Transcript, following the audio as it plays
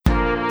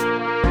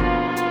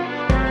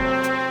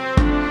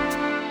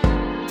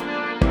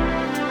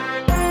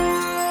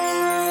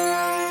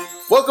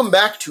Welcome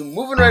back to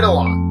Moving Right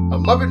Along, a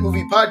Muppet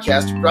movie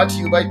podcast brought to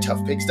you by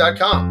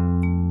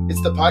ToughPigs.com.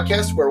 It's the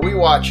podcast where we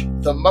watch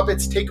The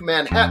Muppets Take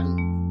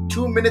Manhattan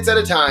 2 minutes at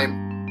a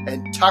time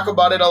and talk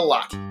about it a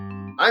lot.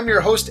 I'm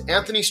your host,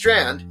 Anthony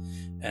Strand.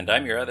 And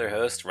I'm your other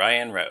host,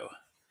 Ryan Rowe.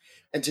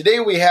 And today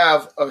we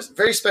have a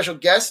very special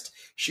guest.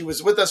 She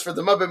was with us for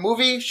the Muppet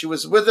movie. She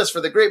was with us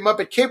for the Great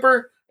Muppet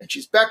Caper. And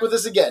she's back with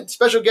us again.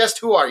 Special guest,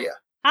 who are you?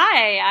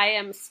 Hi, I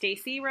am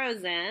Stacy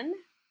Rosen.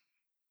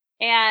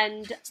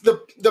 And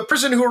the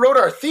person who wrote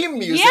our theme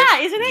music.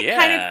 Yeah, isn't it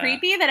kind of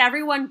creepy that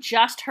everyone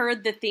just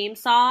heard the theme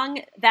song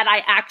that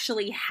I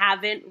actually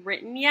haven't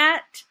written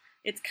yet?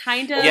 It's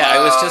kind of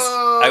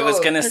I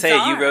was going to say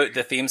bizarre. you wrote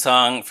the theme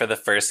song for the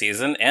first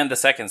season and the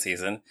second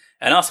season,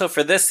 and also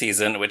for this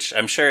season, which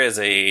I'm sure is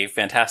a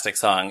fantastic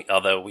song,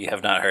 although we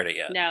have not heard it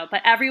yet. No,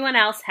 but everyone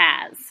else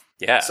has.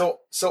 Yeah.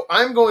 So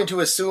I'm going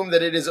to assume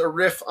that it is a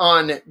riff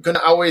on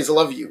Gonna Always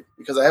Love You,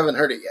 because I haven't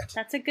heard it yet.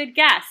 That's a good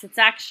guess. It's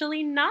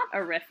actually not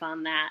a riff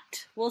on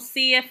that. We'll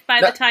see if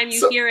by the time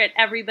you hear it,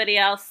 everybody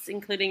else,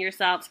 including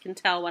yourselves, can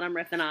tell what I'm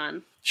riffing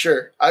on.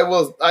 Sure. I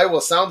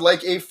will sound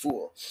like a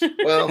fool.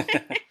 Well,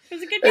 it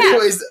was a good guess.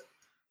 Anyways,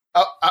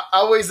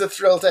 always a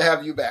thrill to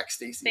have you back,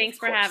 Stacey. Thanks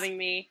for having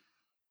me.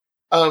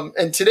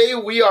 And today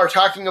we are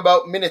talking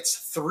about minutes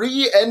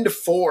 3 and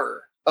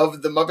 4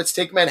 of The Muppets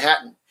Take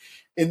Manhattan.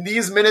 In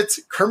these minutes,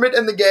 Kermit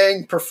and the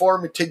gang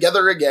perform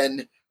Together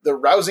Again, the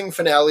rousing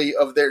finale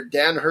of their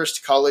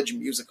Danhurst College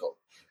musical,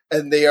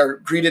 and they are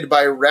greeted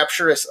by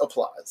rapturous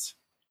applause.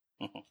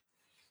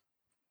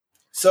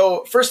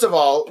 So, first of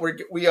all,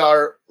 we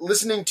are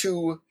listening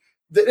to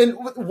and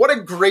what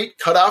a great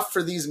cutoff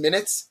for these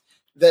minutes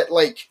that,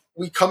 like,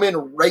 we come in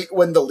right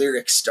when the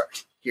lyrics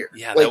start here.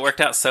 Yeah, that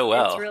worked out so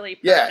well. It's really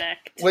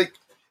perfect.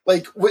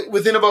 Yeah,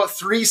 within about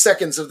 3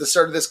 seconds of the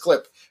start of this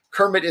clip,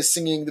 Kermit is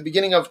singing the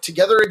beginning of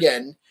Together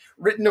Again,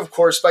 written, of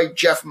course, by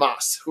Jeff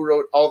Moss, who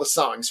wrote all the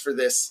songs for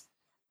this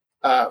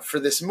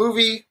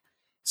movie.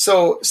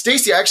 So,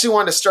 Stacey, I actually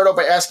wanted to start out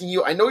by asking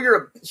you, I know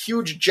you're a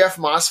huge Jeff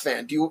Moss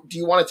fan. Do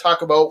you want to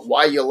talk about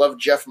why you love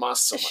Jeff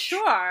Moss so much?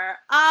 Sure.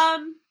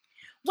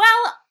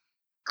 Well,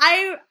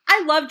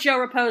 I love Joe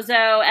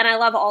Raposo, and I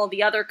love all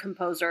the other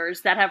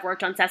composers that have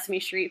worked on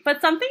Sesame Street,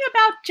 but something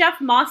about Jeff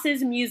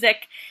Moss's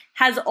music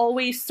has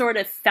always sort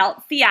of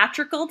felt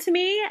theatrical to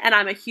me, and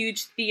I'm a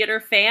huge theater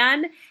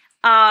fan.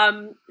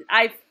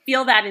 I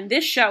feel that in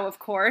this show, of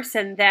course,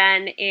 and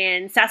then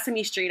in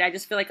Sesame Street, I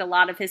just feel like a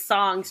lot of his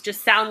songs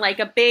just sound like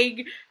a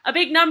big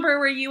number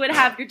where you would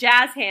have your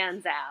jazz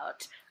hands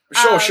out.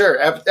 Sure,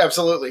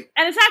 absolutely.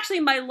 And it's actually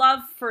my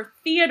love for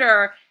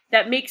theater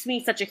that makes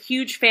me such a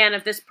huge fan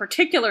of this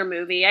particular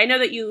movie. I know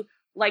that you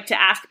like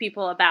to ask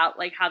people about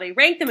like how they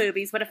rank the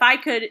movies, but if I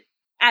could,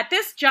 at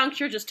this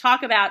juncture, just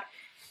talk about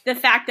the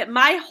fact that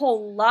my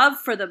whole love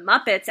for the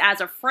Muppets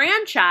as a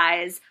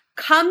franchise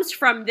comes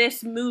from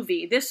this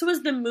movie. This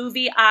was the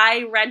movie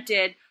I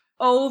rented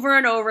over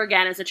and over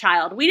again as a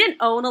child. We didn't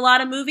own a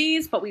lot of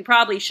movies, but we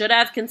probably should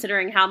have,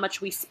 considering how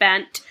much we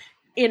spent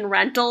in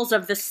rentals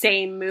of the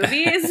same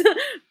movies.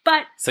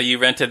 But so you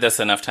rented this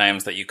enough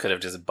times that you could have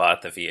just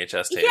bought the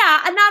VHS tape.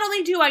 Yeah, and not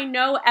only do I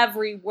know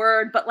every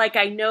word, but like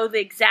I know the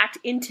exact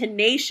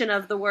intonation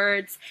of the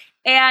words.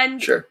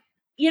 And, sure.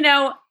 You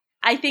know,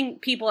 I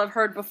think people have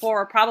heard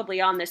before,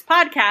 probably on this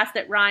podcast,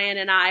 that Ryan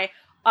and I,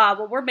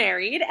 we're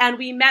married, and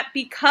we met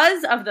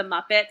because of the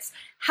Muppets.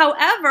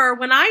 However,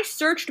 when I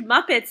searched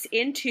Muppets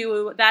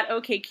into that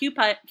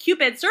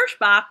OkCupid search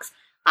box,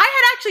 I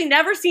had actually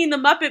never seen the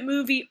Muppet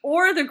movie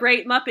or the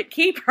Great Muppet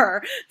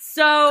Caper.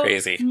 So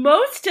crazy.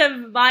 Most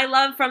of my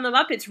love from the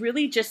Muppets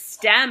really just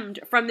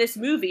stemmed from this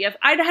movie.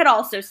 I had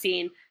also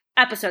seen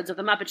episodes of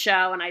The Muppet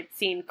Show, and I'd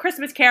seen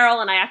Christmas Carol,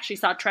 and I actually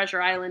saw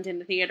Treasure Island in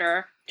the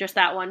theater just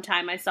that one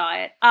time I saw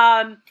it.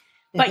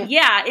 But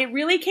yeah, it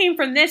really came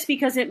from this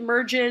because it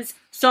merges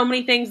so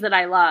many things that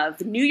I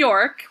love. New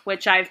York,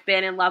 which I've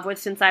been in love with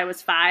since I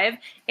was 5,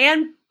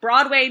 and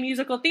Broadway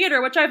musical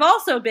theater, which I've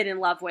also been in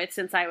love with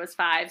since I was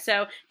 5.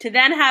 So to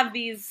then have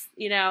these,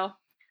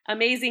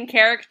 amazing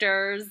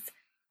characters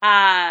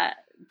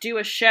do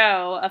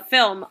a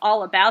film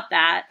all about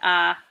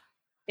that,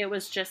 it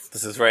was just...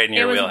 This is right in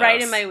your wheelhouse. It was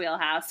right in my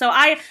wheelhouse. So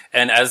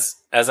And as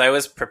I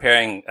was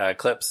preparing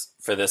clips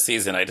for this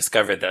season, I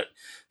discovered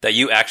that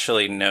you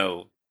actually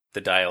know the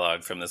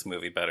dialogue from this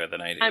movie better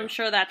than I do. I'm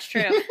sure that's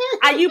true.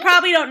 You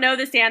probably don't know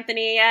this,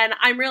 Anthony, and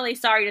I'm really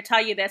sorry to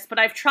tell you this, but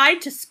I've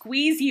tried to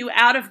squeeze you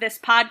out of this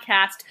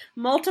podcast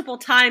multiple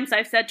times.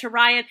 I've said to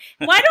Ryan,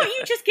 why don't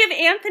you just give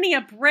Anthony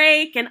a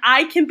break and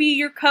I can be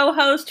your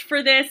co-host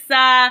for this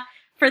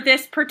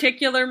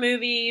particular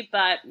movie?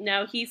 But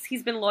no,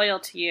 he's been loyal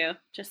to you,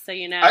 just so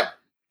you know.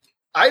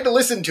 I'd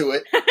listen to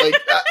it. Like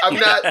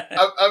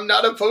I'm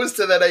not opposed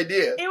to that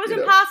idea. It was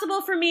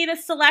impossible for me to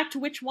select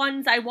which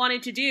ones I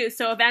wanted to do.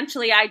 So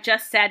eventually I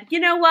just said, you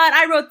know what?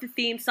 I wrote the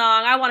theme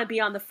song. I want to be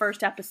on the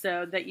first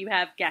episode that you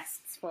have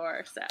guests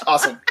for. So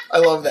awesome. I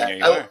love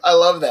that. I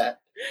love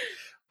that.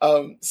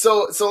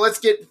 So let's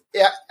get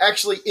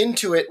actually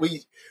into it.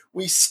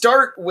 We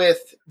start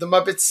with the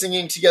Muppets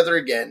singing Together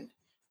Again,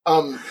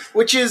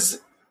 which is,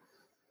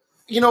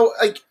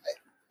 like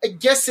I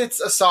guess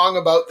it's a song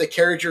about the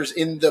characters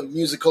in the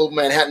musical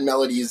Manhattan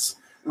Melodies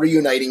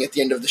reuniting at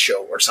the end of the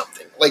show or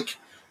something. Like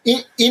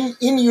in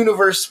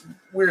universe,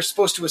 we're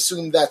supposed to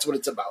assume that's what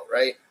it's about,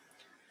 right?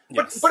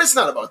 Yes. But it's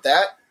not about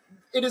that.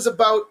 It is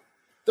about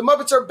the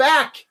Muppets are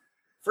back,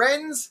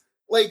 friends.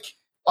 Like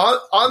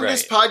on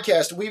this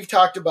podcast, we've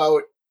talked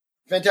about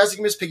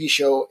Fantastic Miss Piggy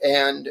Show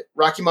and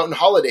Rocky Mountain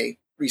Holiday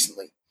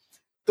recently.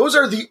 Those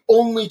are the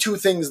only two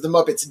things the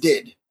Muppets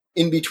did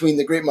in between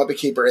The Great Muppet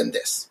Caper and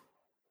this.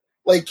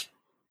 Like,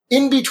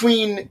 in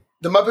between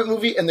the Muppet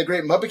movie and The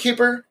Great Muppet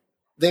Caper,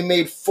 they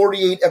made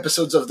 48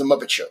 episodes of The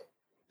Muppet Show.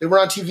 They were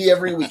on TV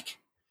every week.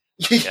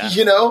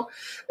 Yeah.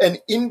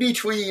 And in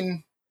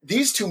between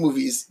these two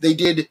movies, they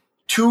did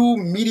 2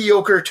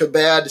 mediocre to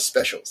bad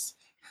specials.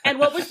 And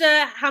what was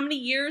how many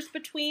years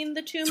between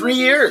the two 3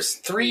 movies? years.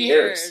 3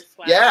 years.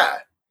 Wow. Yeah.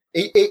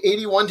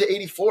 81 to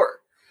 84.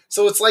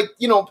 So it's like,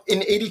 in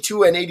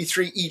 82 and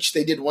 83 each,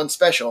 they did one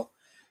special.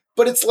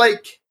 But it's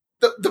like,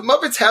 the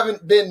Muppets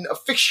haven't been a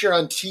fixture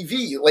on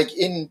TV, like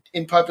in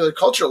popular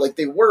culture, like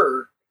they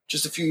were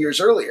just a few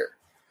years earlier.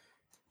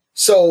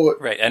 So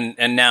right,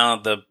 and now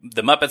the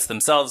Muppets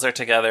themselves are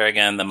together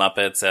again. The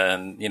Muppets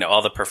and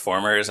all the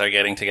performers are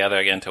getting together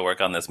again to work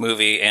on this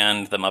movie,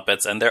 and the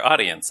Muppets and their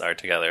audience are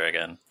together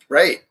again.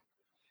 Right.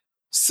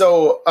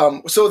 So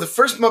the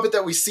first Muppet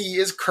that we see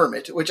is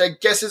Kermit, which I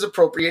guess is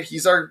appropriate.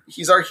 He's our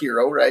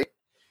hero, right?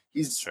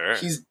 He's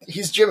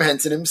Jim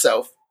Henson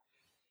himself.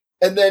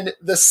 And then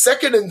the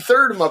second and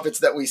third Muppets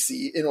that we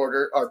see in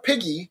order are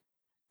Piggy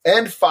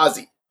and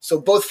Fozzie. So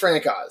both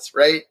Frank Oz,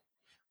 right?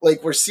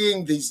 Like we're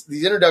seeing these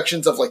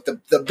introductions of like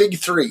the big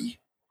three,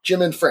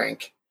 Jim and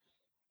Frank.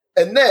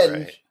 And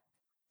then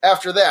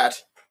after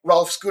that,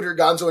 Ralph, Scooter,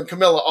 Gonzo, and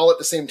Camilla all at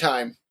the same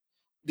time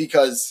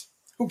because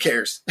who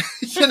cares?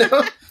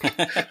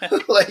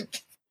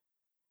 Like,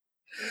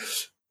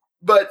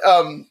 but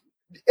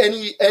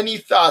any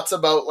thoughts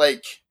about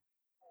like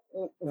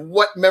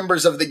what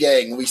members of the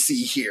gang we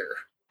see here?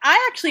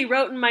 I actually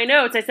wrote in my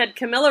notes, I said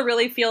Camilla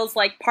really feels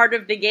like part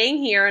of the gang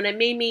here, and it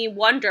made me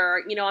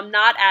wonder, I'm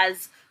not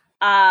as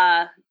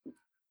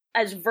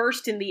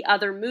versed in the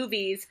other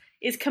movies.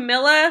 Is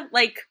Camilla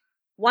like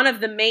one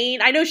of the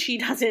main, I know she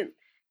doesn't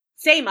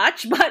say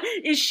much, but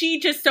is she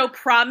just so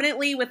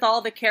prominently with all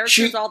the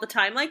characters all the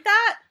time like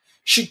that?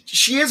 She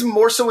is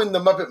more so in the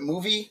Muppet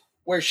movie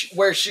where she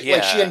like she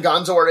and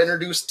Gonzo are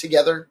introduced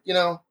together,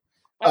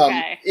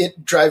 Okay.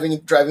 Driving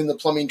the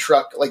plumbing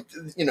truck, like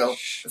the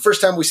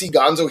first time we see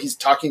Gonzo, he's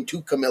talking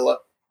to Camilla.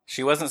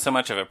 She wasn't so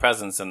much of a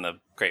presence in the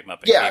Great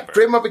Muppet Caper.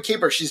 Great Muppet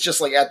Caper. She's just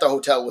like at the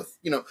hotel with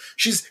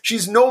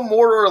she's no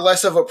more or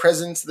less of a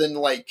presence than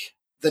like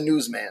the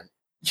newsman,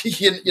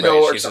 right,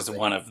 or she's something. just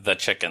one of the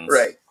chickens,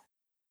 right?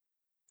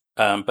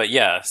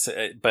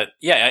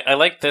 I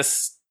like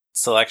this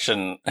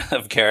selection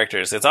of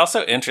characters. It's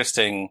also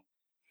interesting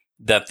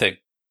that the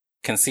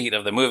conceit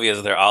of the movie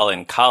is they're all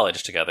in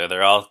college together.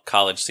 They're all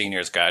college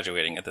seniors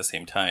graduating at the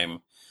same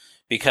time.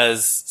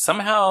 Because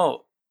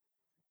somehow,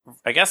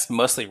 I guess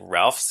mostly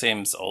Ralph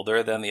seems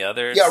older than the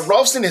others. Yeah,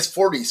 Ralph's in his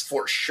 40s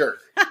for sure.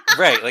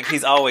 Right, like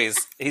he's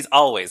always in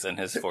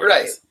his 40s.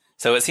 Right.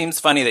 So it seems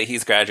funny that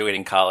he's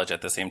graduating college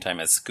at the same time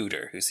as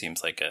Scooter, who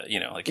seems like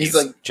he's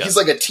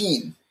like a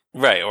teen.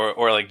 Right,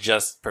 or like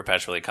just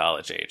perpetually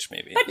college age,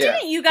 maybe. But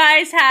didn't you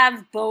guys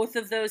have both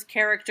of those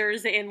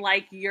characters in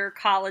like your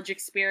college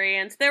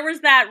experience? There's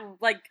that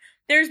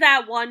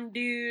one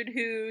dude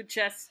who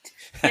just,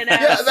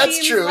 yeah,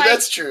 that's true. Like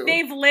that's true.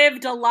 They've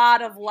lived a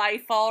lot of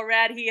life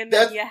already, and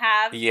then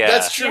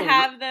that's true. You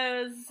have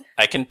those.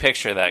 I can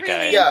picture that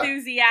guy. Really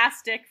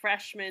enthusiastic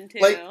freshmen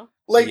too.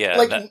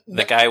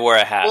 The guy wore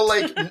a hat. Well,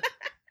 like.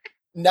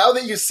 Now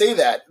that you say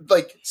that,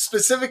 like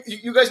specific,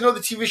 you guys know the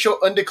TV show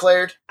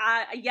Undeclared?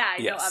 I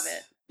know of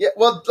it. Yeah,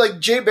 well, like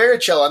Jay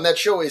Baruchel on that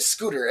show is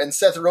Scooter, and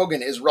Seth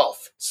Rogen is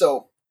Rolf.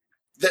 So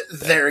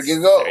there you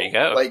go. There you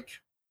go. Like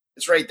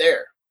it's right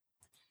there.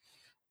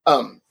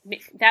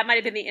 That might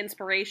have been the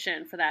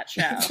inspiration for that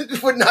show.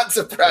 It would not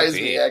surprise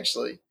me,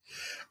 actually.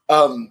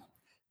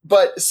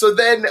 But so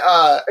then,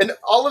 and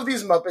all of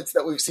these Muppets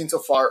that we've seen so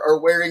far are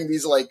wearing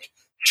these like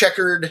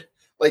checkered,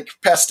 like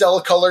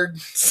pastel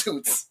colored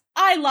suits.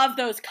 I love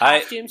those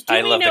costumes. Do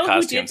we know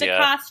who did the yeah.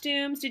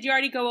 costumes? Did you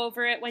already go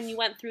over it when you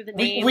went through the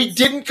names? We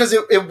didn't because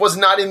it was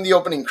not in the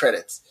opening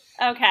credits.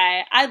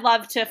 Okay. I'd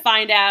love to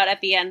find out at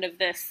the end of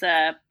this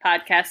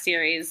podcast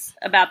series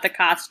about the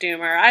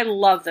costumer. I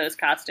love those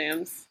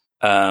costumes.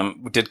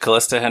 Did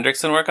Callista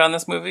Hendrickson work on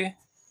this movie?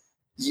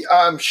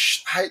 Yeah,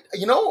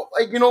 you know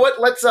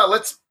what?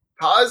 Let's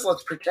pause.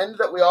 Let's pretend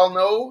that we all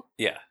know.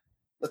 Yeah.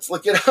 Let's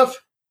look it up.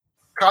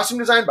 Costume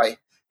design by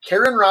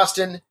Karen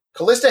Roston,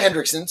 Callista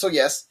Hendrickson, so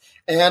yes,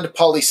 and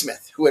Polly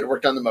Smith, who had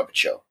worked on The Muppet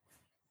Show.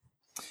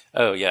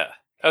 Oh, yeah.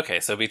 Okay,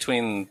 so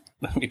between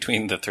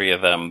the three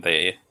of them,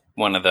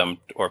 one of them,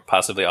 or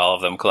possibly all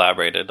of them,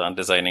 collaborated on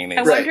designing these.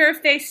 I wonder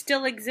if they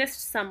still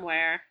exist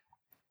somewhere.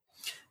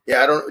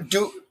 Yeah, I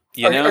don't...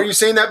 Are you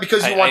saying that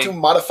because you want to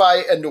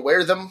modify and to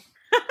wear them?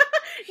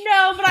 No,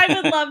 No, but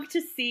I would love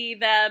to see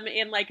them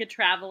in like a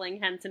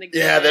traveling Henson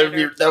exhibit. Yeah, that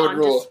would on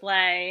rule.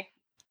 display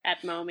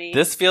at MoMI.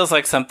 This feels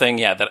like something,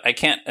 that I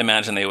can't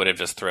imagine they would have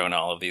just thrown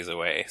all of these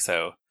away.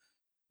 So,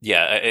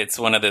 yeah, it's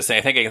one of those.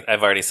 I think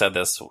I've already said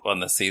this on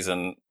the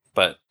season,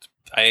 but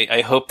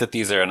I hope that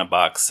these are in a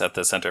box at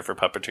the Center for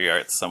Puppetry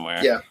Arts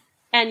somewhere. Yeah.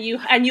 And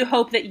you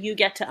hope that you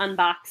get to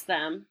unbox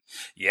them.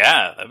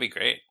 Yeah, that'd be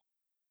great.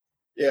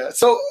 Yeah.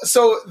 So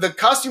the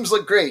costumes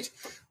look great.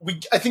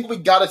 I think we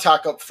got to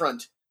talk up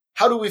front.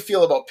 How do we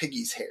feel about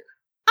Piggy's hair?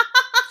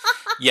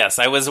 Yes,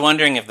 I was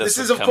wondering if this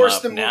is, would of come course,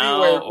 up the movie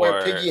now,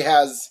 where Piggy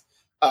has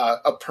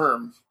a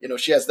perm.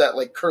 She has that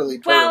like curly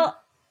perm. Well,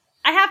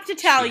 I have to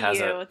tell She has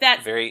you a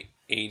that very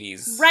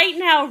 80s. right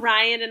now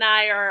Ryan and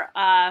I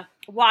are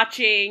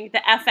watching the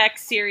FX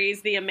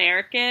series The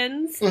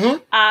Americans,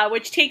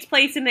 which takes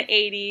place in the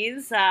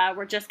 80s.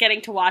 We're just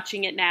getting to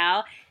watching it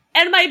now.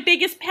 And my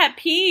biggest pet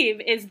peeve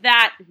is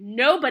that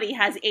nobody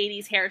has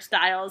 80s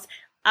hairstyles.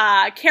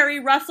 Kerry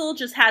Russell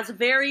just has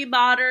very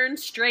modern,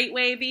 straight,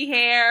 wavy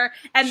hair,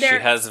 and she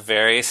has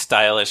very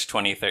stylish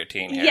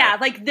 2013 hair. Yeah,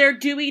 like they're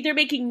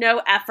making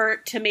no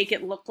effort to make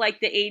it look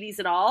like the 80s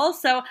at all.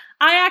 So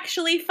I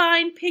actually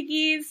find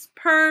Piggy's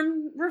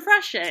perm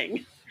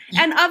refreshing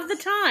and of the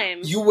time.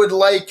 You would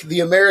like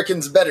The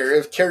Americans better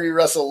if Kerry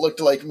Russell looked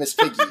like Miss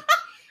Piggy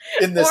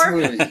in this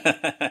movie.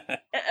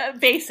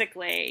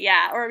 Basically,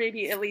 yeah, or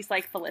maybe at least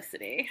like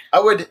Felicity.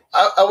 I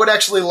would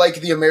actually like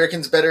The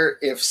Americans better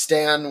if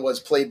Stan was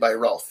played by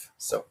Ralph.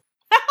 So.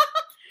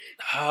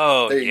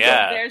 Oh, there you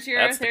yeah. Go. There's your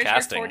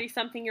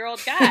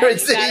 40-something-year-old guy.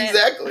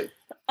 Exactly.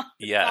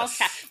 Yes.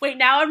 Okay. Wait,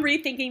 now I'm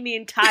rethinking the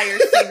entire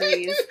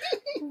series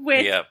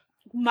with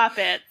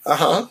Muppets.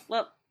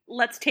 Uh-huh.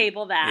 Let's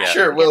table that. Yeah.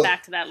 Sure, we'll get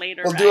back to that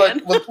later.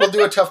 We'll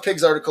do a Tough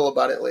Pigs article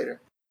about it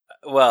later.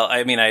 Well,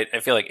 I mean, I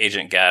feel like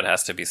Agent Gad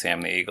has to be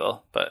Sam the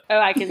Eagle, but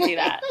I can see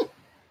that.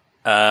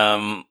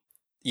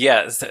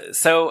 Yeah.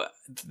 So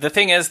the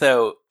thing is,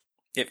 though,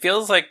 it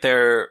feels like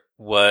there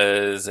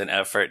was an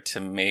effort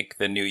to make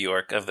the New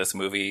York of this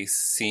movie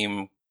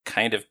seem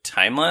kind of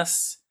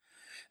timeless.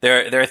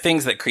 There are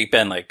things that creep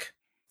in, like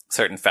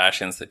certain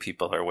fashions that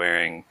people are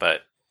wearing,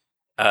 but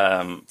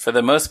for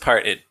the most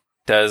part, it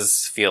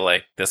does feel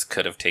like this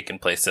could have taken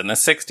place in the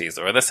 60s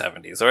or the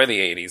 70s or the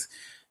 80s.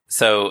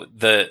 So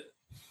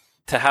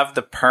to have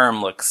the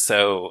perm look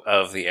so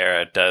of the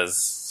era does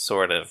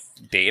sort of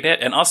date it.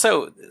 And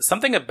also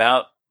something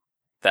about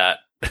that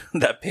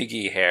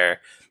Piggy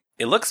hair,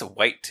 it looks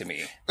white to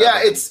me. Yeah,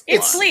 it's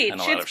bleach.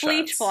 It's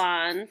bleach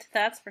blonde,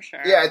 that's for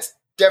sure. Yeah, it's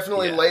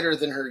definitely lighter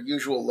than her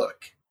usual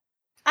look.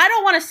 I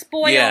don't want to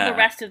spoil the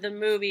rest of the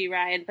movie,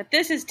 Ryan, but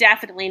this is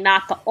definitely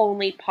not the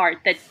only part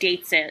that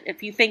dates it.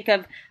 If you think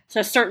of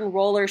a certain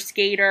roller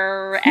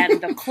skater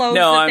and the clothes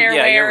that they're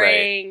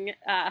wearing. You're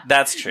right.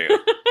 That's true.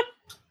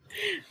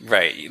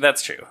 Right,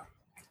 that's true.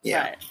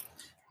 Yeah.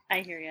 But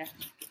I hear you.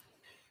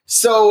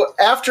 So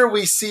after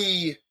we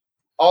see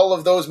all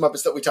of those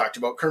Muppets that we talked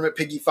about, Kermit,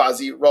 Piggy,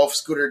 Fozzie, Rolf,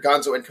 Scooter,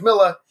 Gonzo, and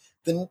Camilla,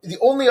 the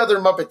only other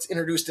Muppets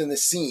introduced in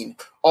this scene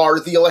are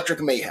the Electric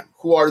Mayhem,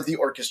 who are the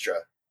orchestra,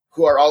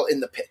 who are all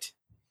in the pit.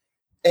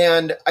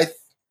 And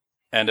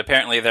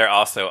apparently they're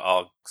also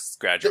all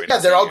graduating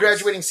seniors. They're all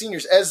graduating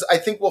seniors, as I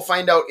think we'll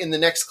find out in the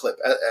next clip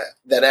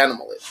that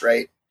Animal is,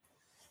 right?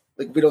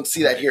 Like, we don't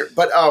see that here.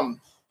 But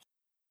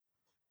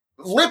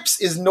Lips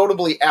is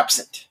notably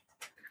absent.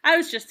 I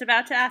was just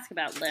about to ask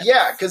about Lips.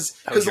 Yeah, because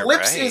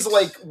Lips right. is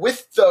like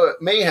with the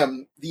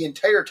Mayhem the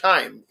entire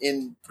time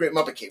in Great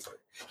Muppet Caper.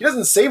 He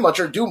doesn't say much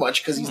or do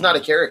much because he's not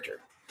a character,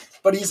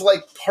 but he's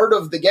like part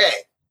of the gang.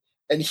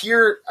 And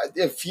here,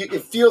 it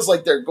feels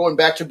like they're going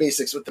back to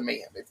basics with the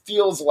Mayhem. It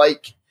feels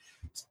like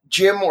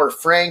Jim or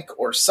Frank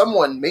or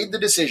someone made the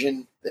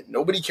decision that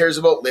nobody cares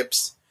about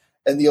Lips,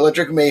 and the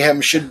Electric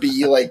Mayhem should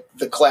be like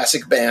the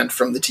classic band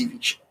from the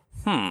TV show.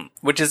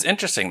 Which is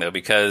interesting, though,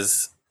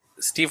 because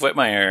Steve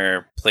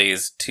Whitmire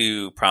plays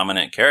two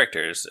prominent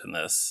characters in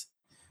this.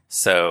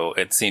 So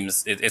it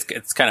seems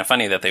it's kind of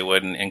funny that they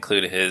wouldn't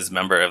include his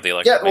member of the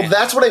Electric Mayhem. Well,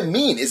 that's what I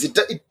mean.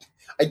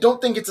 I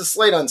don't think it's a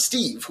slight on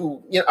Steve,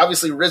 who,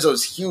 obviously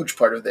Rizzo's a huge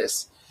part of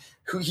this.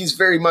 Who he's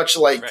very much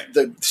like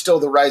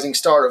still the rising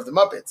star of the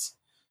Muppets.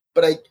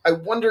 But I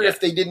wonder if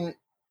they didn't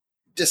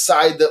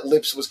decide that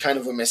Lips was kind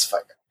of a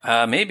misfire.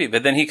 Maybe,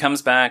 but then he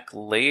comes back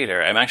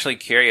later. I'm actually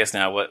curious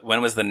now.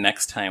 When was the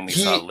next time we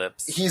saw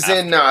Lips? He's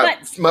in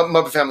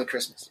Muppet Family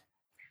Christmas.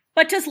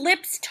 But does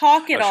Lips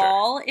talk at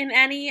all in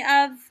any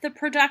of the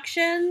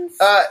productions?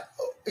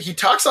 He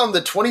talks on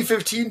the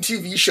 2015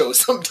 TV show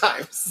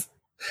sometimes.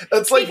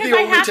 That's like because the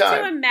only time. I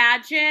have to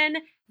imagine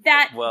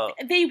that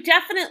they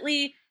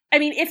definitely... I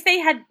mean, if they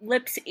had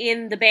Lips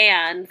in the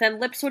band, then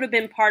Lips would have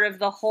been part of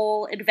the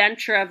whole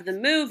adventure of the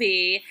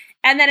movie.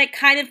 And then it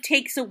kind of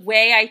takes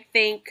away, I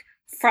think,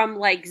 from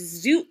like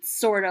Zoot's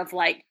sort of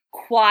like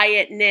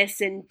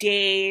quietness and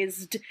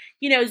dazed.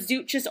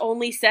 Zoot just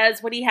only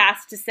says what he has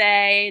to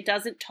say,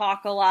 doesn't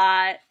talk a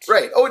lot.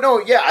 Right. Oh, no,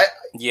 yeah.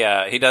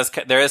 Yeah, he does.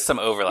 There is some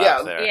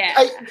overlap there.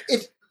 Yeah.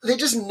 They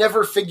just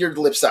never figured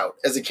Lips out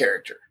as a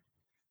character.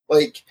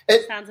 Like,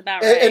 Sounds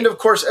about right. and of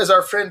course, as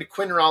our friend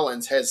Quinn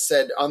Rollins has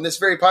said on this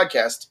very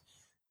podcast,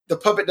 the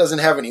puppet doesn't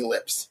have any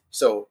lips,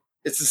 so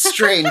it's a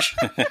strange,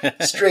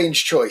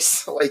 strange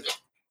choice. Like,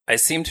 I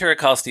seem to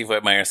recall Steve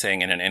Whitmire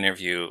saying in an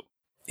interview,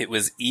 it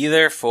was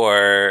either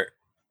for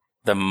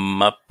the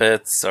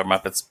Muppets or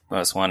Muppets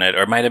Most Wanted,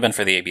 or it might have been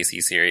for the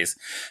ABC series.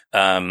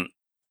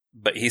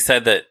 But he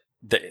said that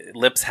the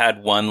Lips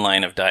had one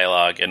line of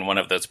dialogue in one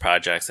of those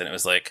projects, and it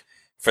was like,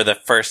 for the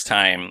first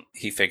time,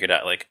 he figured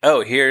out, like,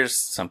 oh, here's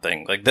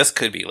something. Like, this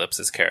could be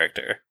Lips's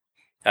character.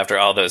 After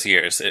all those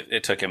years,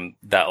 it took him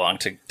that long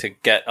to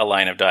get a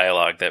line of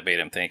dialogue that made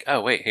him think,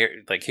 oh, wait,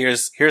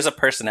 here's a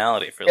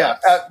personality for Lips.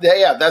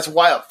 Yeah, that's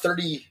wild.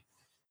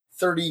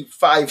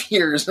 35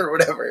 years or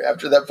whatever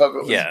after that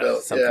puppet was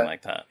built. Something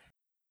like that.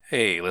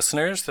 Hey,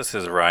 listeners, this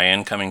is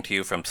Ryan coming to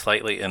you from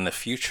slightly in the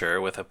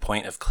future with a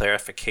point of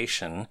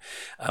clarification.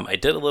 I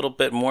did a little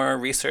bit more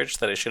research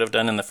that I should have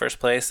done in the first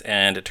place,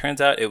 and it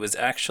turns out it was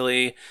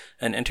actually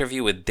an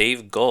interview with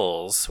Dave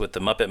Goelz with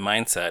the Muppet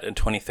Mindset in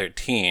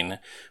 2013,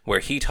 where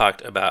he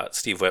talked about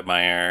Steve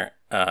Whitmire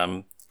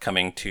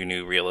coming to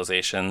new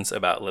realizations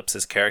about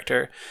Lips's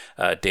character.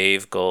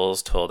 Dave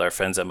Goelz told our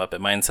friends at Muppet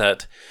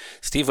Mindset,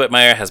 Steve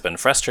Whitmire has been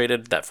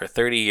frustrated that for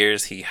 30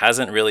 years he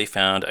hasn't really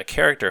found a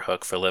character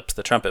hook for Lips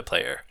the trumpet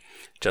player.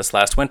 Just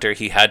last winter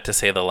he had to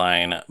say the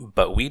line,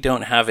 but we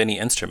don't have any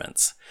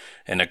instruments.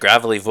 In a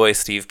gravelly voice,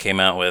 Steve came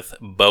out with,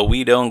 but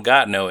we don't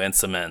got no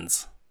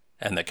instruments.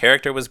 And the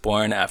character was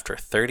born after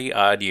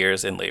 30-odd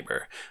years in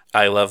labor.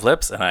 I love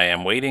Lips, and I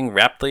am waiting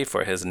raptly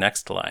for his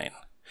next line.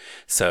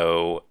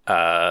 So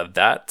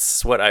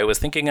that's what I was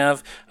thinking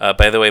of.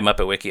 By the way,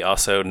 Muppet Wiki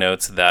also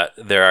notes that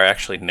there are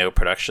actually no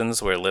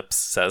productions where Lips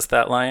says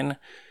that line.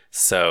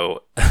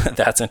 So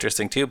that's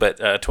interesting too. But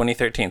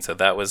 2013, so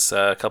that was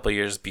a couple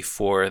years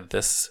before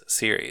this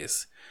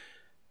series.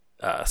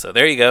 So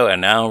there you go.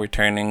 And now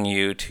returning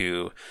you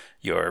to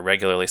your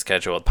regularly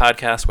scheduled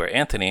podcast where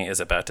Anthony is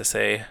about to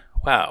say,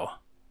 wow.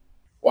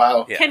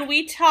 Wow. Yeah. Can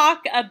we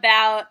talk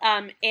about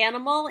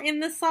Animal in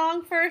the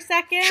song for a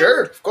second?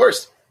 Sure, of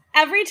course.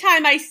 Every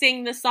time I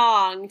sing the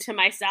song to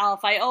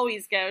myself, I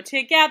always go,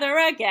 together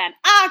again.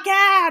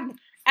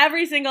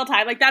 Every single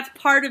time. Like, that's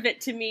part of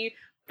it to me.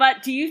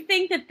 But do you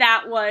think that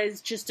that was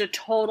just a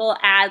total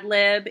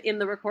ad-lib in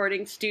the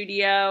recording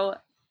studio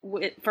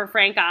for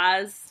Frank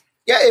Oz?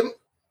 Yeah, it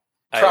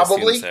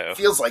probably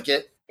feels like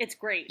it. It's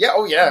great. Yeah,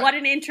 oh yeah. What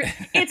an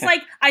It's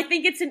like, I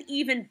think it's an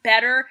even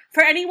better,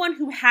 for anyone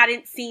who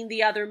hadn't seen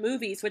the other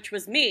movies, which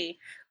was me,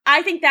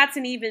 I think that's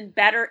an even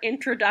better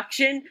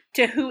introduction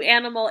to who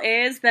Animal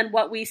is than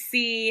what we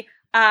see.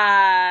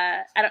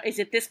 Is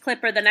it this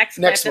clip or the next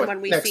clip? Next one.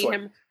 When we see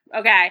him.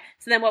 Okay,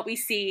 so then what we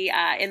see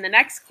in the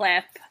next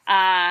clip,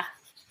 I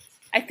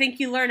think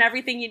you learn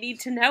everything you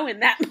need to know in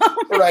that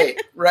moment.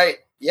 Right.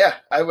 Yeah,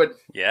 I would.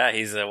 Yeah,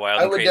 he's a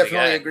wild and crazy guy. I would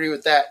definitely agree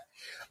with that.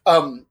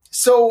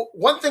 So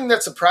one thing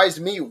that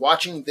surprised me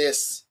watching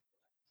this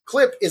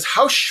clip is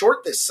how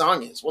short this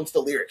song is once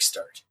the lyrics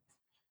start.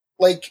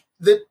 Like,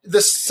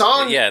 the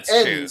song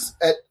ends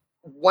at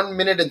 1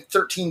 minute and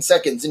 13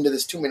 seconds into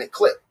this 2-minute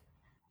clip.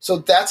 So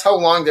that's how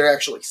long they're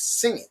actually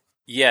singing.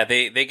 Yeah,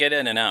 they get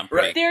in and out.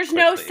 Right. There's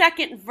quickly. No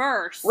second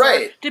verse.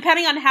 Right.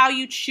 Depending on how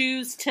you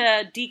choose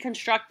to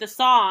deconstruct the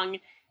song,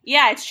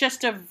 yeah, it's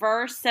just a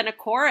verse and a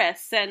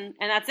chorus, and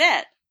that's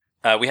it.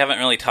 We haven't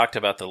really talked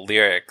about the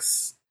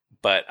lyrics,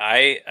 but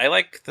I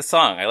like the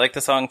song. I like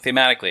the song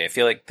thematically. I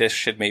feel like this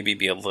should maybe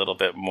be a little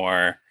bit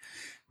more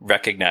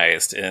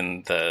recognized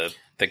in the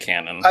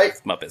canon of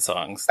Muppet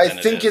songs. I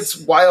think it's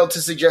wild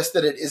to suggest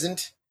that it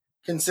isn't,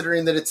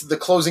 considering that it's the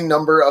closing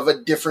number of a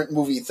different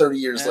movie 30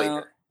 years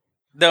later.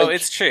 No,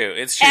 it's true.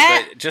 It's true.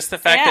 But just the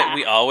fact that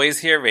we always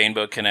hear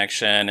Rainbow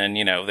Connection, and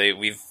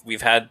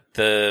we've had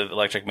the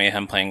Electric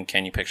Mayhem playing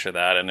Can You Picture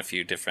That in a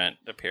few different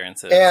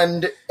appearances.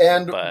 And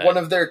one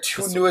of their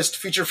two newest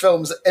feature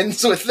films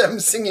ends with them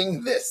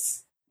singing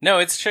this. No,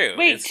 it's true.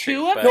 Wait, it's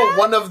two true, of them? No,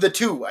 one of the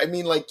two. I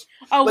mean,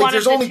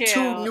 there's only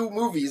two new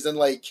movies, and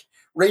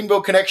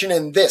Rainbow Connection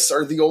and this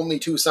are the only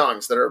two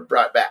songs that are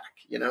brought back,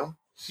 you know?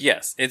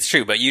 Yes, it's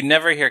true, but you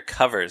never hear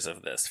covers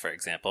of this, for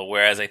example,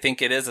 whereas I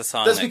think it is a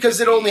song that's because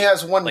it only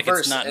has one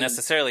verse. It's not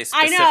necessarily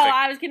specific. I know,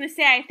 I was going to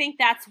say, I think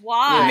that's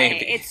why.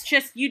 Maybe. It's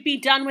just, you'd be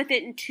done with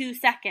it in 2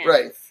 seconds.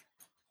 Right.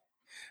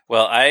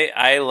 Well,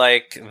 I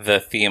like the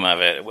theme of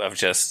it, of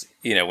just,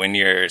 when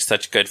you're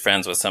such good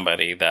friends with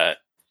somebody that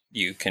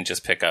you can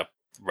just pick up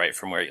right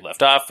from where you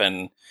left off,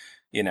 and,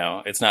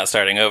 it's not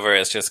starting over,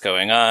 it's just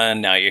going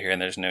on, now you're here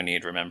and there's no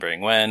need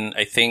remembering when.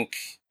 I think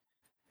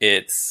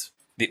it's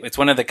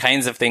one of the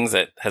kinds of things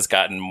that has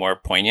gotten more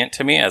poignant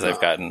to me as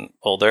I've gotten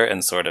older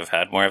and sort of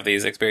had more of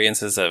these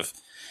experiences of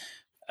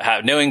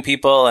knowing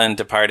people and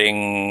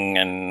departing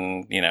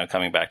and,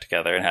 coming back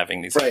together and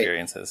having these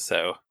experiences.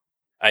 So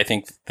I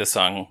think the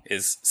song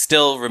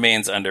still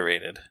remains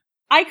underrated.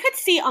 I could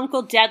see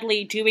Uncle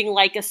Deadly doing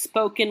a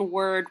spoken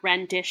word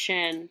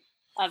rendition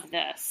of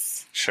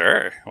this.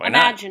 Sure. Why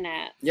Imagine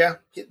not? it. Yeah.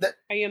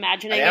 Are you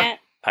imagining it?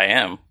 I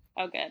am.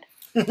 Oh, good.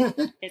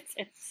 It's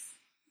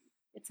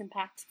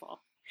impactful.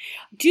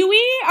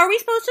 Are we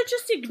supposed to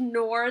just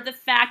ignore the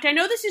fact? I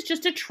know this is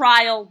just a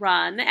trial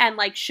run and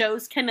like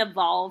shows can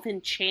evolve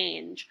and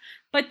change,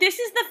 but this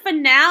is the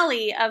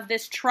finale of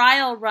this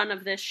trial run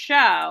of this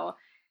show.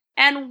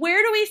 And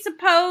where do we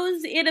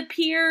suppose it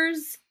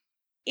appears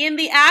in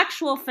the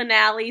actual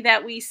finale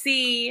that we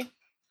see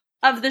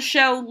of the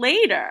show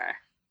later?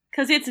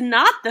 Because it's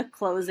not the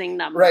closing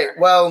number. Right.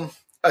 Well,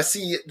 I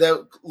see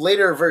the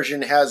later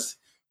version has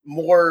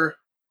more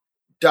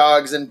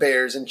dogs and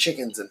bears and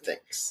chickens and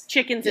things.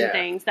 Chickens and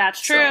things. That's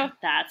true. So,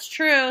 that's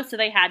true. So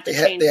they had to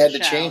change They had the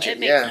to show. change it.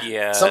 makes sense.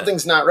 Yeah.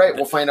 Something's not right.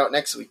 We'll find out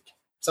next week.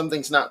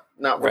 Something's not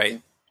working.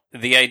 Right.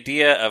 The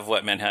idea of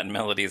what Manhattan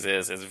Melodies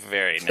is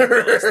very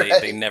nebulous.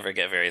 Right. They never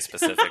get very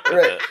specific with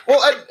Right. it.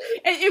 Well,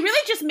 It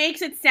really just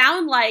makes it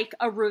sound like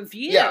a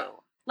review. Yeah.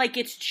 Like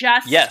it's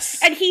just... Yes.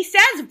 And he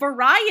says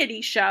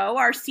variety show,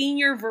 our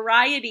senior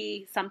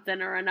variety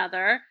something or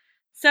another.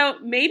 So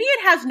maybe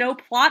it has no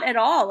plot at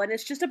all, and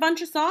it's just a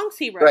bunch of songs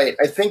he wrote. right.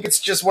 I think it's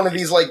just one of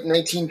these like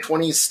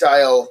 1920s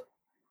style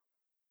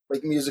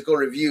like musical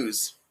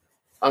reviews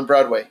on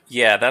Broadway.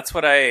 Yeah, that's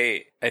what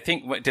I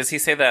think. Does he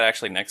say that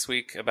actually next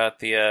week about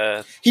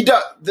the He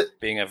does.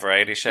 being a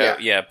variety show?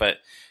 Yeah. But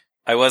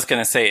I was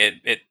going to say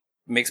it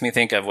makes me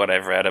think of what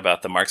I've read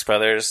about the Marx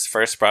Brothers'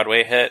 first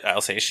Broadway hit,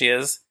 I'll Say She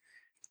Is,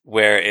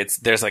 where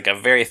there's like a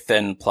very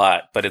thin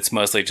plot, but it's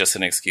mostly just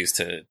an excuse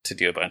to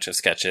do a bunch of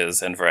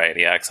sketches and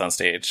variety acts on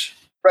stage.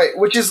 Right,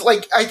 which is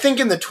like, I think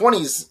in the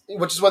 20s,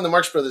 which is when the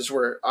Marx Brothers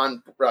were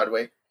on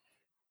Broadway,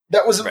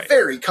 that was Right.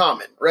 very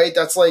common, right?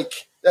 That's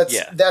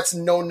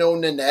No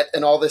Nanette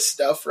and all this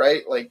stuff,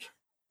 right? Like,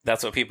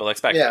 That's what people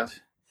expected. Yeah.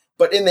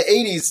 but in the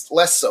 80s,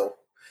 less so.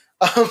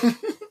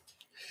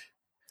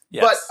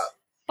 Yes.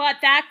 But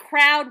that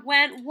crowd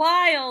went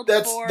wild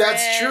for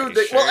That's it. true.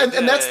 They Well, sure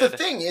and that's the did.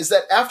 thing, is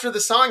that after the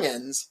song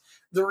ends,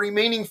 the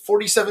remaining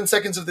 47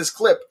 seconds of this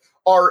clip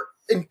are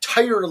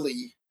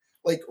entirely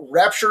like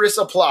rapturous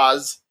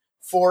applause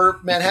for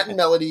Manhattan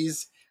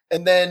Melodies.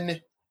 And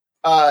then,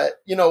 and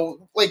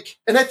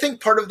I think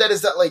part of that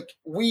is that like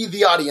we,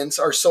 the audience,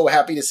 are so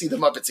happy to see the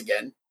Muppets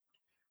again.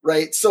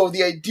 Right. So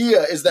the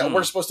idea is that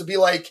we're supposed to be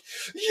like,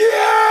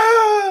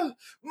 yeah,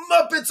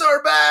 Muppets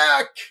are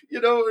back,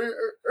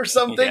 or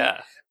something. Yeah.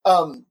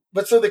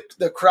 But so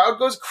the crowd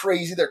goes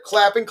crazy. They're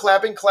clapping.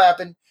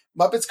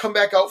 Muppets come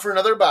back out for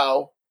another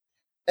bow.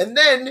 And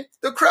then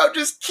the crowd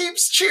just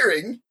keeps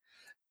cheering.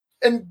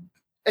 And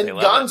They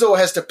love Gonzo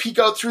has to peek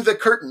out through the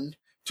curtain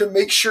to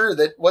make sure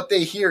that what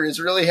they hear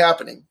is really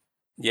happening.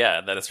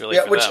 Yeah, that is really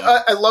Yeah, for which them.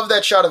 I love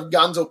that shot of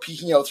Gonzo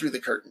peeking out through the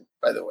curtain,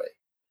 by the way.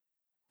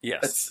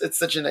 Yes. It's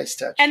such a nice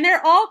touch. And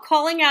they're all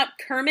calling out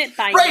Kermit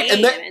by Right,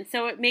 name. and And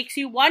so it makes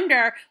you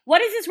wonder,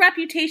 what is his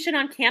reputation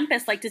on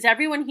campus? Like, does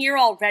everyone here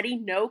already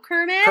know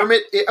Kermit?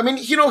 Kermit, I mean,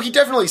 he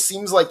definitely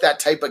seems like that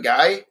type of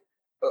guy.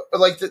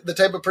 Like the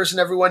type of person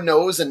everyone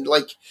knows. And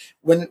like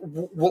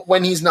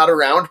when he's not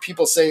around,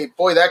 people say,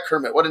 boy, that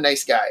Kermit, what a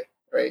nice guy.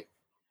 Right.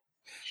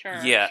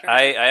 Sure. Yeah, sure.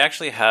 I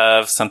actually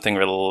have something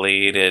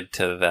related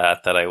to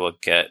that I will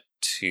get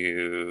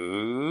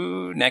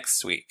to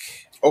next week.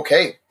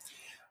 Okay.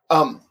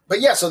 But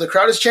yeah, so the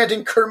crowd is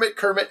chanting Kermit,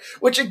 Kermit,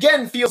 which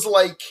again feels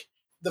like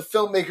the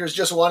filmmakers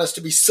just want us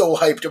to be so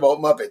hyped about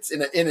Muppets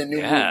in a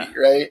new movie,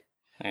 right?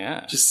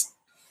 Yeah.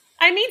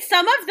 I mean,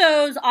 some of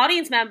those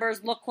audience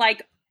members look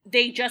like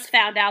they just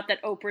found out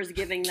that Oprah's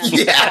giving them.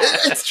 Yeah,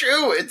 it's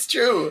true. It's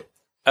true.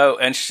 Oh,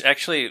 and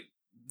actually,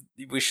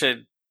 we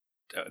should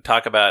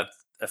talk about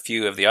a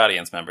few of the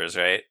audience members,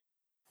 right?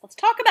 Let's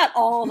talk about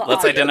all the Let's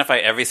audience. identify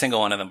every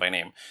single one of them by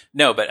name.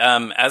 No, but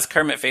as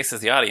Kermit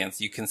faces the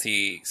audience, you can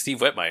see Steve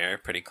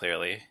Whitmire pretty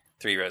clearly,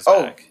 3 rows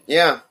back.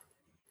 Yeah.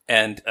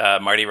 And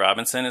Marty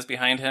Robinson is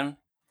behind him.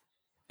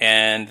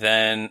 And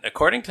then,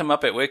 according to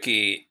Muppet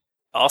Wiki,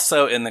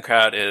 also in the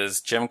crowd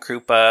is Jim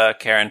Krupa,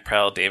 Karen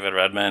Prell, David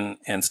Rudman,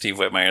 and Steve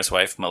Whitmire's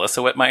wife,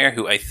 Melissa Whitmire,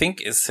 who I think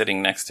is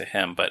sitting next to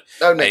him. But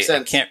That would make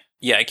sense.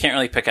 I can't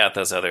really pick out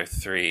those other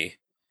 3.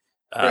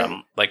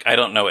 Right. Like, I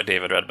don't know what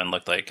David Rudman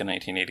looked like in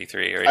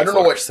 1983 or 84.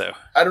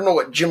 I don't know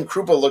what Jim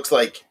Krupa looks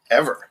like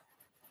ever.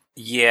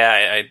 Yeah,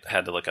 I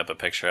had to look up a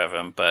picture of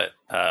him, but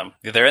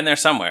they're in there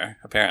somewhere,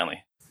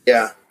 apparently.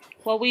 Yeah.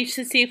 Well, we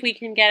should see if we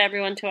can get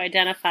everyone to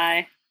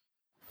identify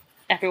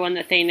everyone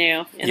that they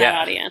knew in that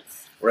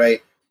audience.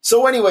 Right.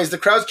 So anyways, the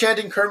crowd's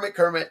chanting Kermit,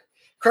 Kermit.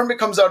 Kermit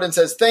comes out and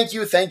says, thank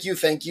you, thank you,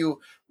 thank you.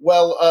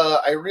 Well,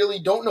 I really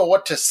don't know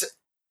what to say.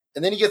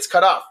 And then he gets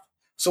cut off.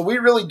 So we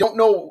really don't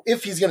know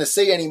if he's going to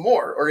say any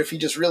more or if he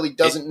just really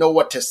doesn't know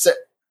what to say.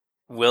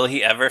 Will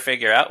he ever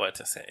figure out what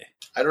to say?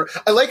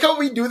 I like how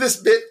we do this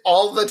bit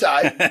all the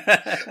time.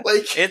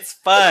 Like It's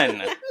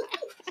fun.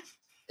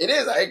 It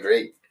is. I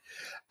agree.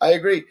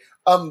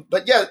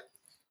 But yeah,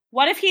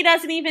 What if he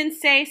doesn't even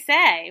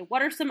say?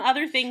 What are some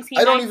other things he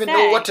I don't might even say?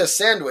 know what to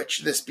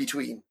sandwich this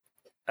between.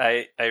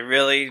 I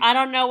really I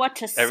don't know what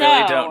to say. I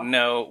really don't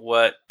know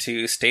what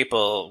to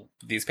staple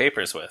these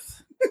papers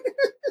with.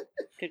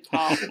 Good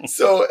call.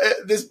 So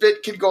this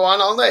bit could go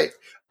on all night.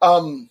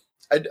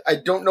 I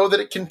don't know that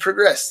it can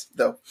progress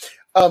though.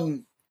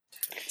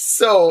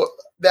 So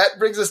that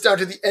brings us down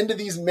to the end of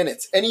these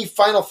minutes. Any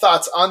final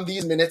thoughts on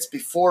these minutes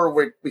before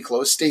we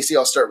close? Stacey,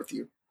 I'll start with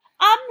you.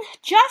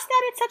 Just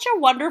that it's such a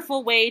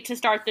wonderful way to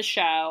start the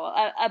show.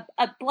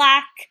 A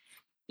black,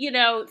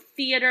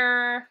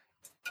 theater,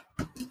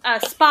 a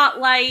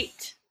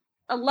spotlight,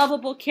 a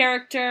lovable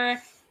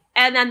character,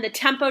 and then the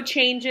tempo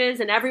changes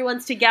and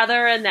everyone's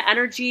together and the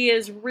energy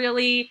is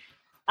really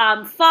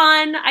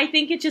fun. I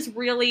think it just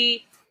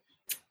really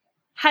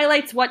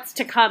highlights what's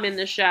to come in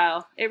the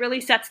show. It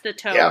really sets the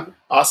tone. Yeah,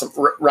 awesome.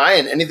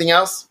 Ryan, anything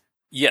else?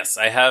 Yes,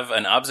 I have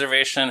an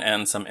observation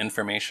and some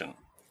information.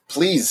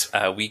 Please.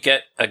 We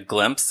get a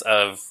glimpse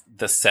of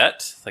the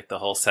set, like the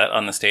whole set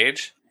on the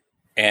stage,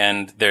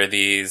 and there are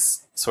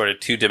these sort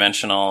of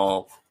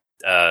two-dimensional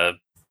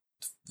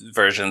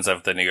versions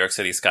of the New York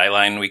City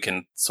skyline. We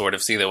can sort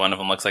of see that one of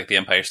them looks like the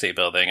Empire State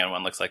Building and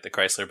one looks like the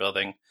Chrysler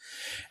Building.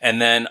 And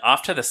then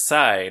off to the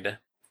side,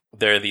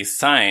 there are these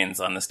signs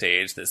on the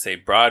stage that say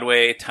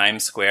Broadway,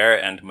 Times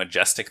Square, and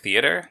Majestic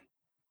Theater.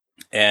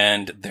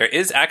 And there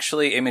is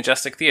actually a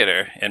Majestic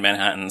Theater in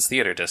Manhattan's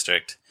Theater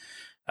District.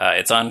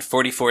 It's on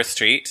 44th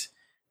Street,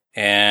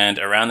 and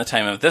around the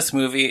time of this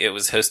movie, it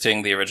was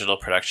hosting the original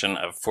production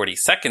of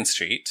 42nd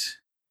Street,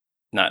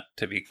 not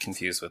to be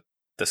confused with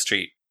the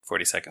street,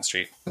 42nd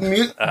Street.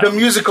 The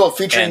musical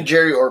featuring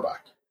Jerry Orbach.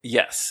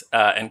 Yes,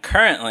 and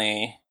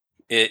currently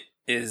it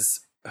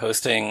is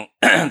hosting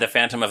the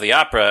Phantom of the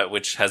Opera,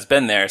 which has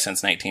been there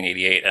since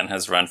 1988 and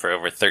has run for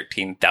over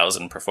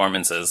 13,000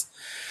 performances.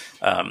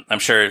 I'm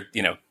sure,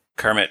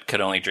 Kermit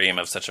could only dream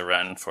of such a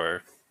run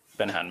for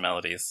Manhattan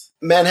Melodies.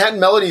 Manhattan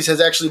Melodies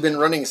has actually been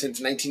running since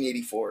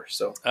 1984.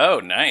 So. Oh,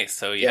 nice.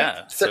 So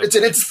yeah. It's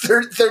in its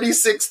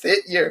 36th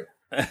hit year.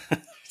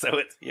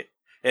 So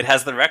it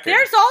has the record.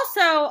 There's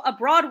also a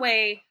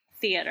Broadway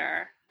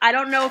theater. I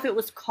don't know if it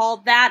was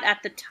called that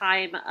at the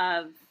time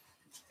of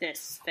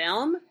this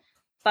film,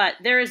 but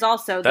there is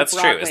also the That's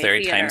Broadway true. Is there a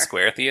theater. Times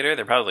Square theater?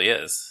 There probably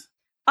is.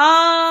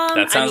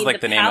 That sounds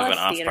like the name of an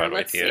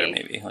off-Broadway theater,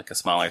 maybe like a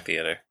smaller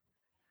theater.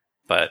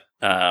 But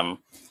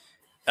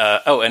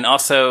and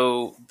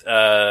also,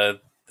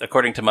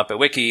 according to Muppet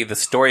Wiki, the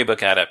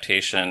storybook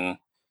adaptation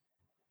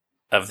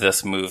of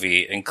this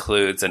movie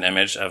includes an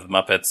image of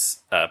Muppets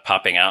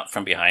popping out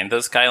from behind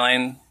those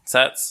skyline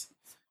sets.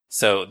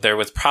 So there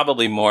was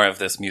probably more of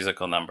this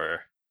musical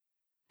number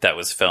that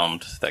was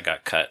filmed that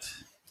got cut.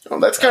 Oh,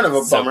 that's kind of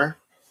a bummer.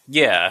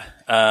 Yeah.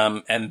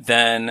 And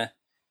then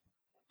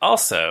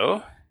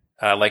also,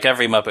 like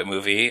every Muppet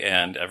movie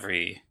and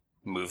every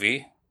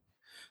movie,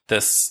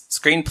 this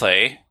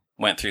screenplay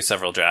went through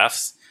several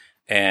drafts,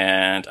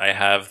 and I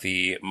have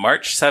the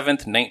March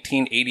 7th,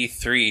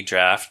 1983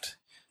 draft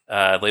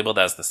labeled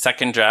as the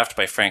second draft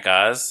by Frank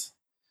Oz,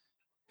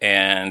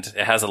 and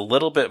it has a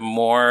little bit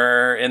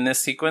more in this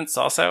sequence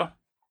also.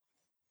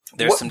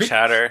 There's some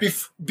chatter.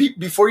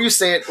 Before you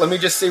say it, let me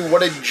just say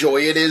what a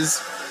joy it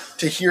is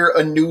to hear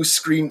a new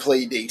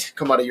screenplay date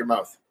come out of your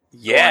mouth.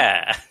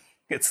 Yeah.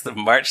 It's the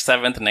March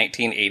 7th,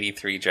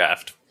 1983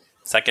 draft.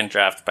 Second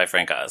draft by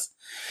Frank Oz.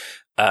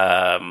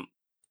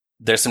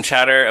 There's some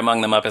chatter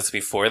among the Muppets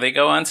before they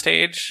go on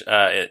stage,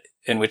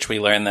 in which we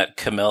learn that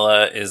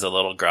Camilla is a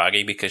little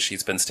groggy because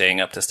she's been staying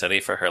up to study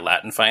for her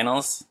Latin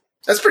finals.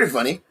 That's pretty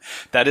funny.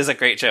 That is a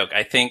great joke.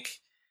 I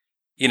think,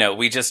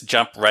 we just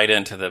jump right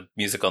into the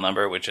musical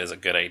number, which is a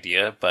good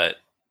idea, but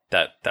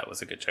that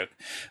was a good joke.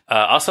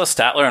 Also,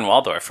 Statler and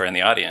Waldorf are in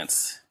the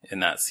audience in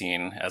that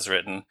scene as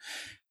written.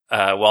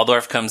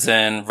 Waldorf comes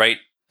in right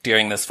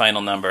during this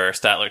final number.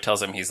 Statler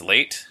tells him he's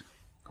late.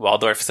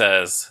 Waldorf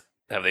says,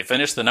 "Have they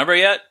finished the number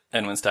yet?"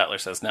 And when Statler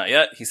says, "Not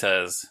yet," he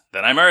says,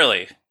 "Then I'm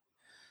early."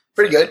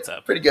 Pretty good.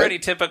 Pretty good. Pretty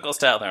typical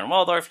Statler and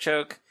Waldorf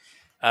joke.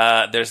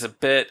 There's a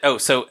bit. Oh,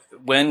 so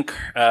when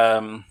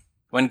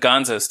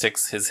Gonzo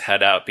sticks his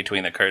head out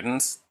between the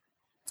curtains,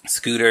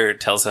 Scooter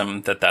tells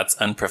him that that's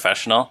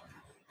unprofessional,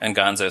 and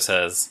Gonzo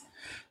says,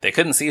 "They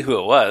couldn't see who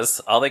it was.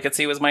 All they could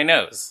see was my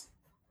nose."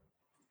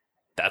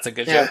 That's a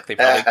good joke. They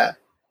probably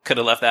could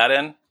have left that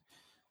in.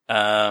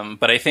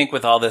 But I think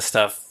with all this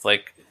stuff,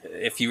 like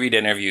if you read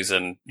interviews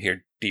and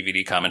hear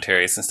DVD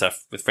commentaries and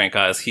stuff with Frank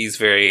Oz, he's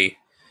very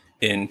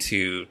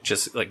into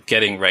just like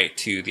getting right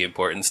to the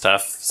important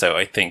stuff. So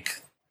I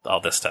think all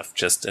this stuff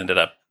just ended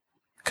up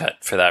cut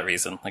for that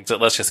reason. Like, so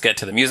let's just get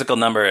to the musical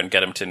number and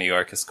get him to New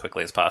York as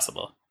quickly as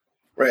possible.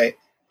 Right.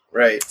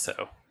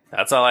 So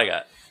that's all I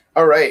got.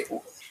 All right.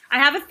 I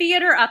have a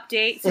theater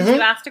update since you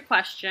asked a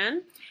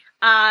question.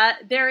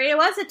 It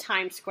was a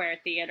Times Square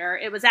theater.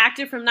 It was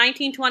active from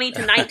 1920 to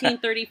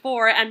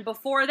 1934, and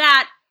before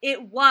that,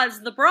 it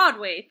was the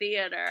Broadway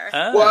theater.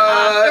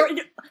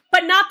 What?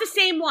 But not the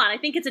same one. I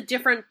think it's a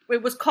different.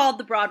 It was called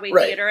the Broadway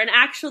theater, and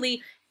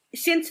actually,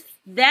 since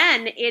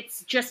then,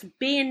 it's just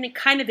been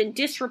kind of in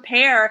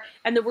disrepair,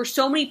 and there were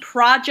so many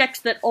projects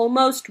that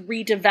almost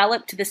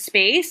redeveloped the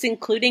space,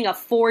 including a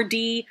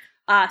 4D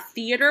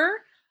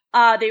theater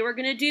they were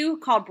going to do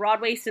called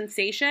Broadway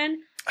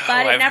Sensation.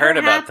 But it I've never heard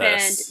about happened.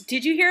 this.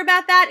 Did you hear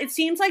about that? It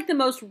seems like the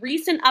most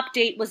recent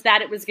update was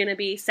that it was going to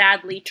be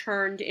sadly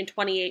turned in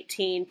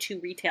 2018 to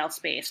retail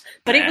space.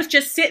 But it was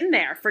just sitting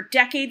there for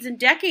decades and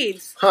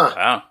decades. Huh.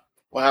 Wow.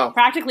 Wow.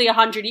 Practically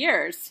 100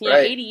 years. You know,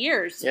 Right. 80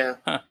 years. Yeah.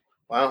 Huh.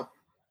 Wow.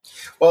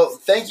 Well,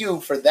 thank you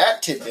for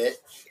that tidbit,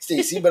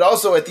 Stacey. But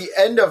also at the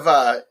end of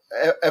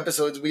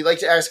episodes, we like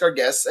to ask our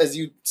guests, as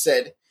you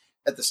said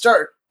at the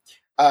start,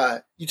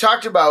 you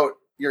talked about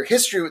your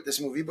history with this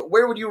movie, but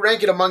where would you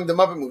rank it among the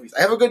Muppet movies?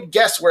 I have a good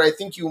guess where I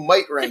think you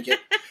might rank it,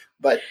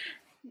 but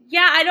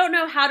Yeah, I don't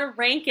know how to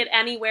rank it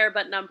anywhere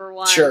but number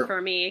one Sure.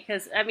 for me.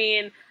 Because, I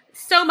mean,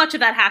 so much of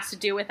that has to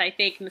do with, I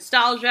think,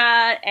 nostalgia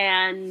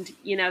and,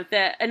 you know,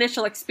 the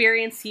initial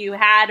experience you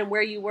had and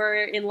where you were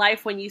in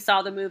life when you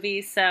saw the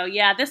movie. So,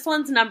 yeah, this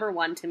one's number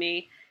one to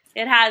me.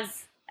 It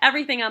has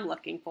everything I'm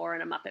looking for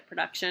in a Muppet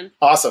production.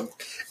 awesome.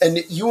 And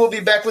you will be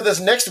back with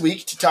us next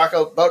week to talk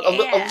about a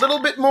Yeah. little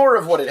bit more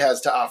of what it has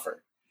to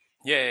offer.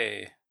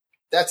 Yay.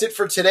 That's it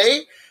for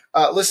today.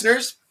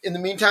 Listeners, in the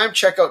meantime,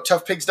 check out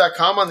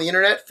toughpigs.com on the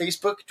internet,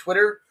 Facebook,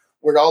 Twitter.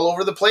 We're all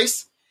over the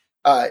place.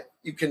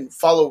 You can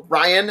follow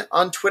Ryan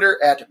on Twitter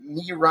at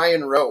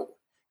 @MeRyanRowe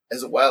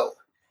as well.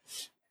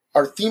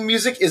 Our theme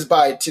music is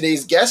by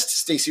today's guest,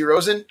 Stacey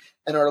Rosen,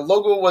 and our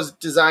logo was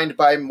designed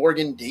by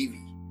Morgan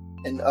Davey.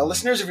 And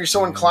listeners, if you're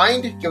so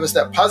inclined, give us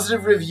that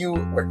positive review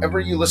wherever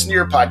you listen to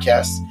your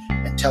podcasts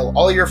and tell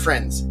all your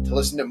friends to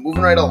listen to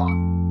Moving Right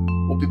Along.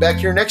 We'll be back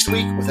here next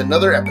week with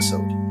another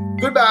episode.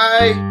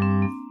 Goodbye!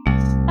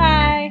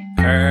 Bye.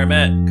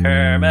 Kermit,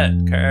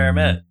 Kermit,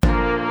 Kermit.